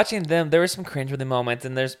 But watching them, there were some cringeworthy moments,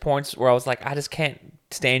 and there's points where I was like, I just can't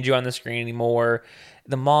stand you on the screen anymore.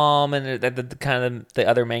 The mom and the kind of the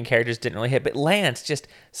other main characters didn't really hit, but Lance, just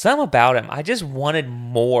something about him, I just wanted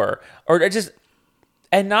more,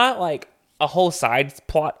 and not like a whole side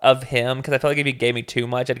plot of him, because I felt like if he gave me too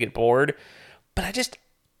much, I'd get bored. But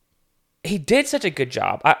he did such a good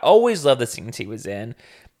job. I always loved the scenes he was in.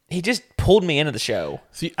 He just pulled me into the show.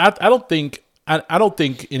 See, I don't think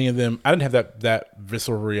any of them. I didn't have that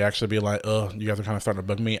visceral reaction to be like, "Oh, you guys are kind of starting to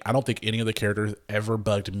bug me." I don't think any of the characters ever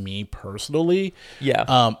bugged me personally. Yeah.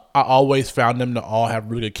 I always found them to all have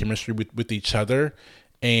really good chemistry with each other,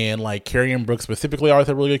 and like Carrie and Brooke specifically always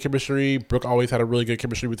had really good chemistry. Brooke always had a really good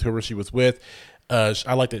chemistry with whoever she was with.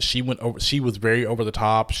 I like that she was very over the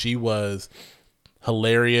top. She was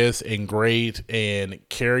hilarious and great, and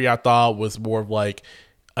Carrie I thought was more of like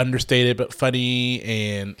understated but funny.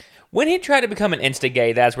 And when he tried to become an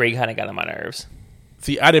insta-gay, that's where he kind of got on my nerves.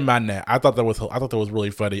 See, I didn't mind that. I thought that was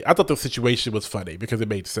really funny. I thought the situation was funny because it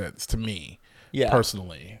made sense to me,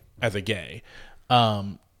 personally, as a gay.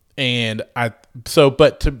 But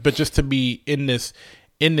just to be in this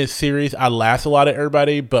series, I laughed a lot at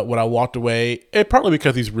everybody. But when I walked away, partly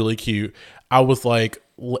because he's really cute, I was like,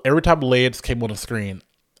 every time Lance came on the screen,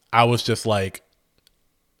 I was just like,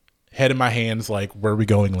 head in my hands, like, where are we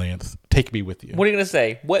going, Lance? Take me with you. What are you gonna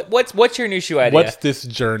say? What's your new shoe idea? What's this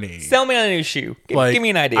journey? Sell me on a new shoe. Give me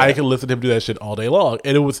an idea. I can listen to him do that shit all day long,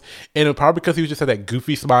 and it probably because he was just had that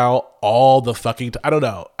goofy smile all the fucking time. I don't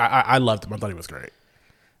know. I loved him. I thought he was great.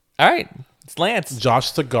 All right, it's Lance.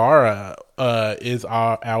 Josh Segarra is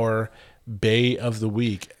our Bae of the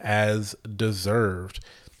Week, as deserved.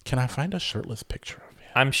 Can I find a shirtless picture of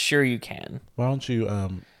him? I'm sure you can. Why don't you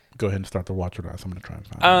go ahead and start the watch or not? So I'm going to try and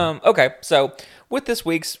find it. Okay, so with this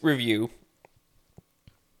week's review,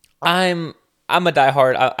 I'm a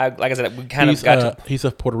diehard. I like I said, we kind of got to. He's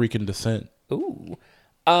of Puerto Rican descent. Ooh.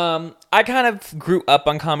 I kind of grew up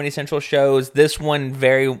on Comedy Central shows. This one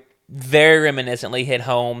very, very reminiscently hit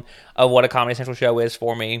home of what a Comedy Central show is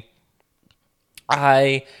for me.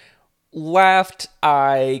 I laughed.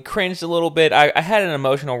 I cringed a little bit. I had an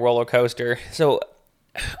emotional roller coaster. So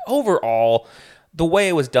overall, the way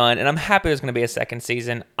it was done, and I'm happy there's going to be a second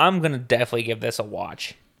season, I'm going to definitely give this a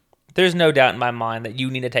watch. There's no doubt in my mind that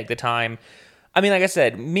you need to take the time. I mean, like I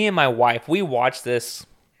said, me and my wife, we watched this.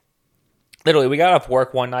 Literally, we got off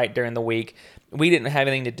work one night during the week. We didn't have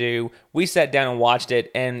anything to do. We sat down and watched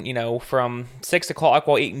it, and, from 6 o'clock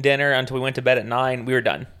while eating dinner until we went to bed at 9, we were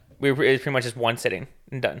done. It was pretty much just one sitting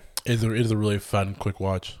and done. It is a really fun, quick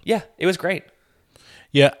watch. Yeah, it was great.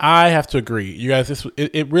 Yeah, I have to agree. You guys,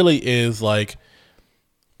 it really is like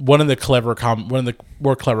one of the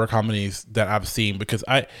more clever comedies that I've seen, because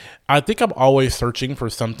I think I'm always searching for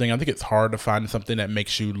something. I think it's hard to find something that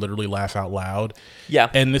makes you literally laugh out loud. Yeah.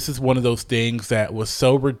 And this is one of those things that was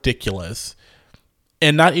so ridiculous,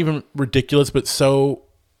 and not even ridiculous, but so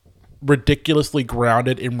ridiculously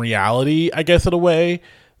grounded in reality, I guess, in a way,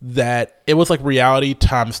 that it was like reality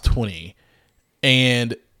times 20.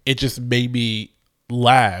 And it just made me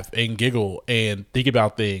laugh and giggle and think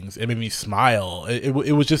about things. It made me smile. It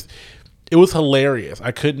was hilarious.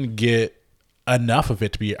 I couldn't get enough of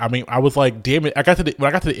it to be. I mean, I was like, damn it. When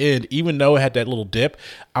I got to the end, even though it had that little dip,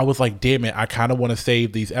 I was like, damn it, I kind of want to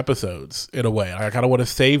save these episodes in a way. I kind of want to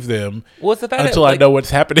save them until I know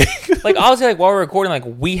what's happening. Like, obviously, like, while we're recording, like,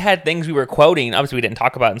 we had things we were quoting. Obviously, we didn't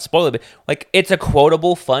talk about it and spoil it, but, like, it's a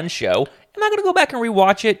quotable, fun show. Am I going to go back and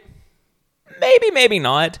rewatch it? Maybe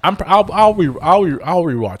not. I'll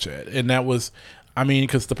rewatch it. And that was, I mean,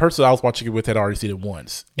 because the person I was watching it with had already seen it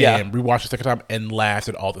once. Yeah. And rewatched it the second time and laughed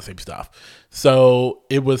at all the same stuff. So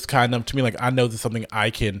it was kind of, to me, like, I know this is something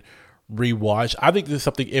I can rewatch. I think this is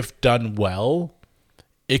something, if done well,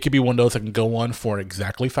 it could be one of those that can go on for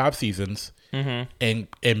exactly 5 seasons, and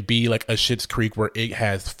be like a Schitt's Creek, where it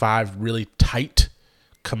has 5 really tight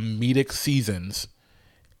comedic seasons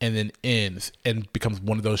and then ends and becomes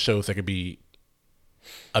one of those shows that could be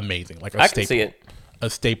amazing, like a staple. Can see it. A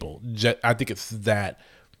staple. I think it's that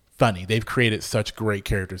funny. They've created such great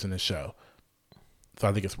characters in this show, so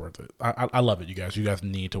I think it's worth it. I love it, you guys. You guys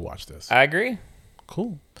need to watch this. I agree.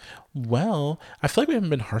 Cool. Well, I feel like we haven't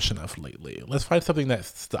been harsh enough lately. Let's find something that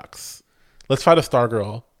sucks. Let's find a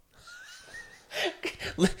Stargirl.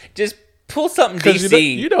 Just pull something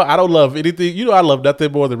DC. You know I don't love anything. You know I love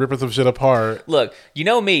nothing more than ripping some shit apart. Look, you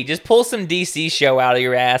know me. Just pull some DC show out of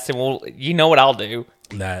your ass, and you know what I'll do.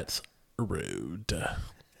 That's rude.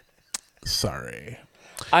 Sorry.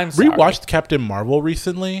 I'm sorry. Rewatched Captain Marvel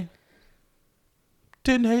recently.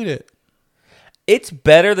 Didn't hate it. It's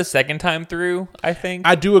better the second time through, I think.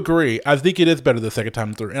 I do agree. I think it is better the second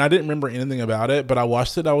time through. And I didn't remember anything about it, but I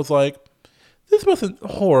watched it and I was like, this wasn't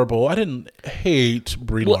horrible. I didn't hate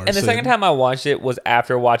Brie Larson. And the second time I watched it was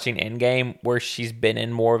after watching Endgame, where she's been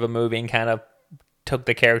in more of a movie and kind of took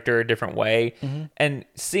the character a different way. Mm-hmm. And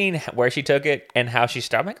seeing where she took it and how she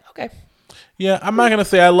started, I'm like, okay. Yeah, I'm not going to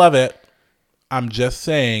say I love it. I'm just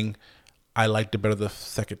saying I liked it better the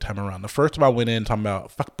second time around. The first time I went in talking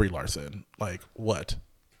about, fuck Brie Larson. Like, what?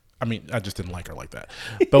 I mean, I just didn't like her like that.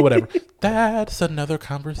 But whatever. That's another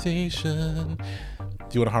conversation.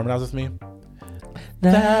 Do you want to harmonize with me?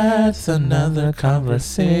 That's another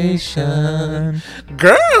conversation.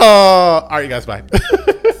 Girl! All right, you guys, bye.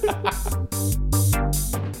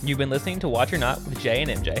 You've been listening to Watch or Not with Jay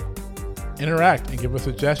and MJ. Interact and give us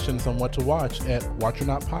suggestions on what to watch at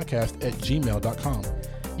watchornotpodcast@gmail.com.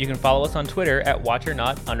 You can follow us on Twitter at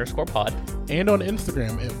watchornot_pod. And on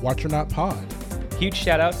Instagram at watchornotpod. Huge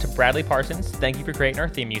shout out to Bradley Parsons. Thank you for creating our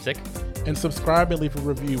theme music. And subscribe and leave a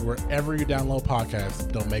review wherever you download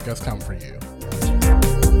podcasts. Don't make us come for you.